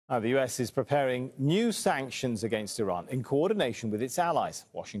The US is preparing new sanctions against Iran in coordination with its allies.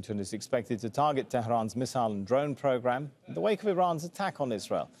 Washington is expected to target Tehran's missile and drone program in the wake of Iran's attack on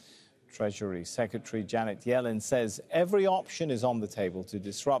Israel. Treasury Secretary Janet Yellen says every option is on the table to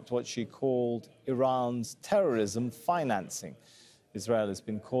disrupt what she called Iran's terrorism financing. Israel has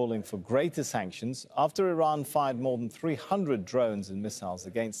been calling for greater sanctions after Iran fired more than 300 drones and missiles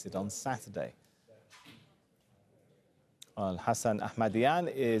against it on Saturday. Hassan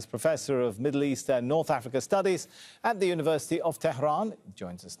Ahmadian is Professor of Middle East and North Africa Studies at the University of Tehran. He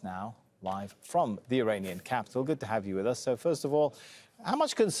joins us now live from the Iranian capital. Good to have you with us. So first of all, how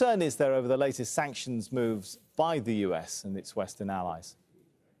much concern is there over the latest sanctions moves by the US and its Western allies?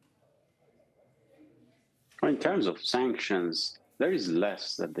 In terms of sanctions, there is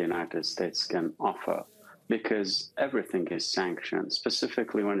less that the United States can offer because everything is sanctioned,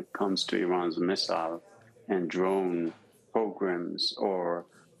 specifically when it comes to Iran's missile and drone programs or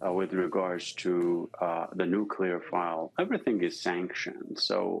with regards to the nuclear file. Everything is sanctioned.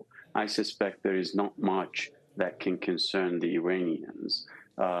 So I suspect there is not much that can concern the Iranians.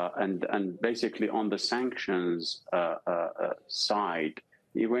 And basically on the sanctions side,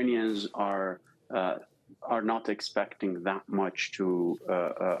 the Iranians are not expecting that much to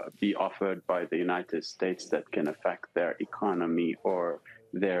be offered by the United States that can affect their economy or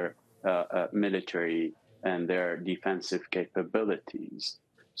their military and their defensive capabilities.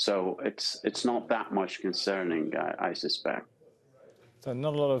 So it's not that much concerning, I suspect. So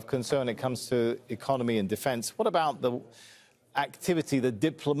not a lot of concern when it comes to economy and defense. What about the activity, the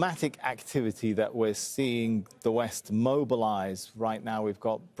diplomatic activity that we're seeing the West mobilize right now? We've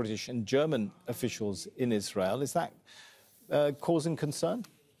got British and German officials in Israel. Is that causing concern?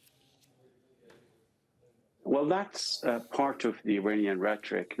 Well, that's part of the Iranian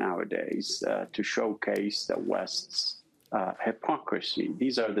rhetoric nowadays to showcase the West's hypocrisy.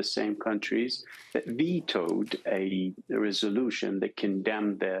 These are the same countries that vetoed a resolution that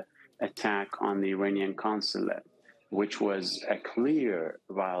condemned the attack on the Iranian consulate, which was a clear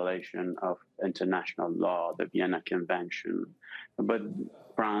violation of international law, the Vienna Convention. But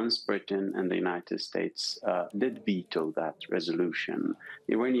France, Britain, and the United States did veto that resolution.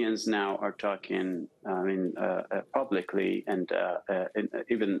 The Iranians now are talking publicly, and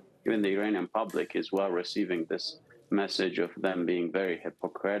even the Iranian public is well receiving this message of them being very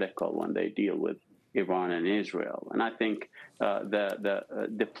hypocritical when they deal with Iran and Israel. And I think the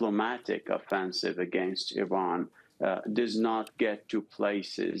diplomatic offensive against Iran does not get to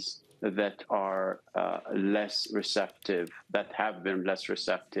places that are less receptive, that have been less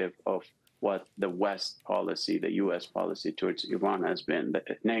receptive of what the West policy, the U.S. policy towards Iran has been,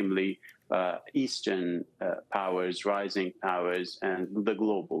 namely Eastern powers, rising powers, and the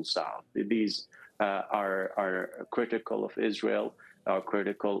global South. These are critical of Israel, are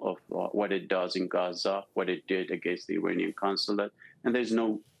critical of what it does in Gaza, what it did against the Iranian consulate, and there's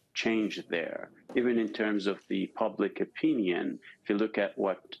no change there. Even in terms of the public opinion, if you look at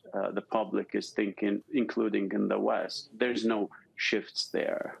what the public is thinking, including in the West, there's no shifts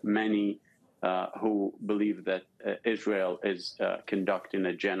there. Many who believe that Israel is conducting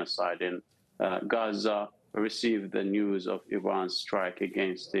a genocide in Gaza received the news of Iran's strike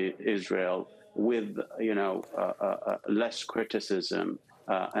against Israel with less criticism,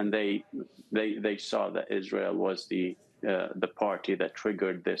 and they saw that Israel was the party that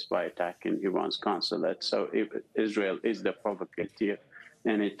triggered this by attacking Iran's consulate. So Israel is the provocateur,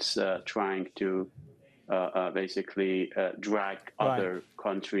 and it's trying to basically drag other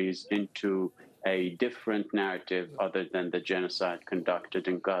countries into a different narrative other than the genocide conducted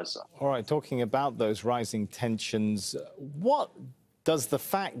in Gaza. All right, talking about those rising tensions, what does the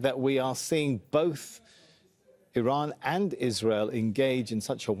fact that we are seeing both Iran and Israel engage in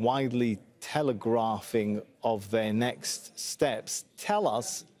such a widely telegraphing of their next steps tell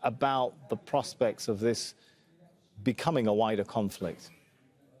us about the prospects of this becoming a wider conflict?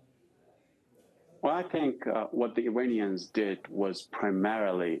 Well, I think what the Iranians did was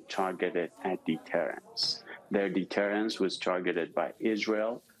primarily targeted at deterrence. Their deterrence was targeted by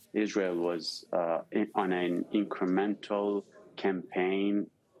Israel. Israel was on an incremental campaign,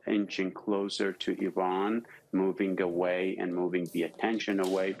 inching closer to Iran, moving away and moving the attention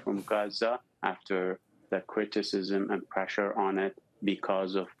away from Gaza after the criticism and pressure on it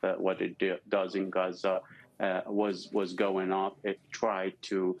because of what it does in Gaza was going up. It tried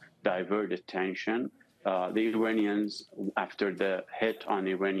to divert attention. The Iranians, after the hit on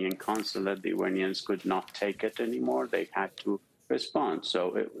the Iranian consulate, the Iranians could not take it anymore. They had to respond.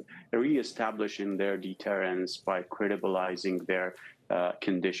 So reestablishing their deterrence by credibilizing their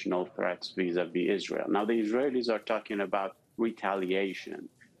conditional threats vis-a-vis Israel. Now, the Israelis are talking about retaliation.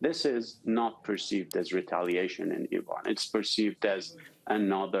 this is not perceived as retaliation in Iran. It's perceived as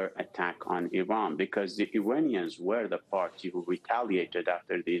another attack on Iran, because the Iranians were the party who retaliated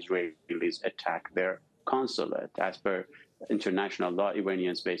after the Israelis attacked their consulate. As per international law,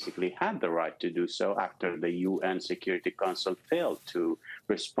 Iranians basically had the right to do so after the UN Security Council failed to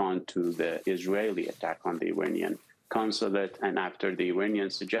respond to the Israeli attack on the Iranian consulate, and after the Iranian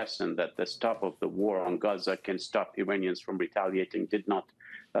suggestion that the stop of the war on Gaza can stop Iranians from retaliating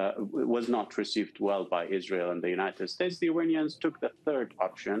was not received well by Israel and the United States, the Iranians took the third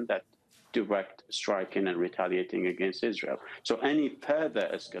option, that direct striking and retaliating against Israel. So any further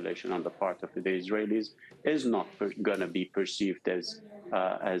escalation on the part of the Israelis is not going to be perceived as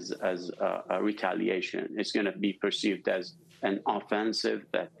a retaliation. It's going to be perceived as an offensive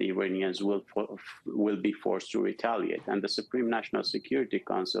that the Iranians will be forced to retaliate. And the Supreme National Security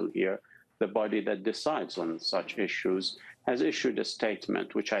Council here, the body that decides on such issues, has issued a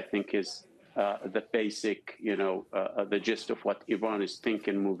statement, which I think is the basic, the gist of what Iran is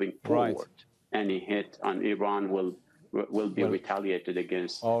thinking moving forward. Right. Any hit on Iran will be retaliated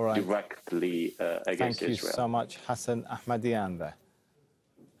against directly against Israel. Thank you so much, Hassan Ahmadian there.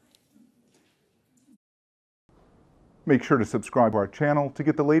 Make sure to subscribe to our channel to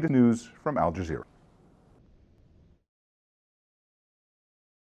get the latest news from Al Jazeera.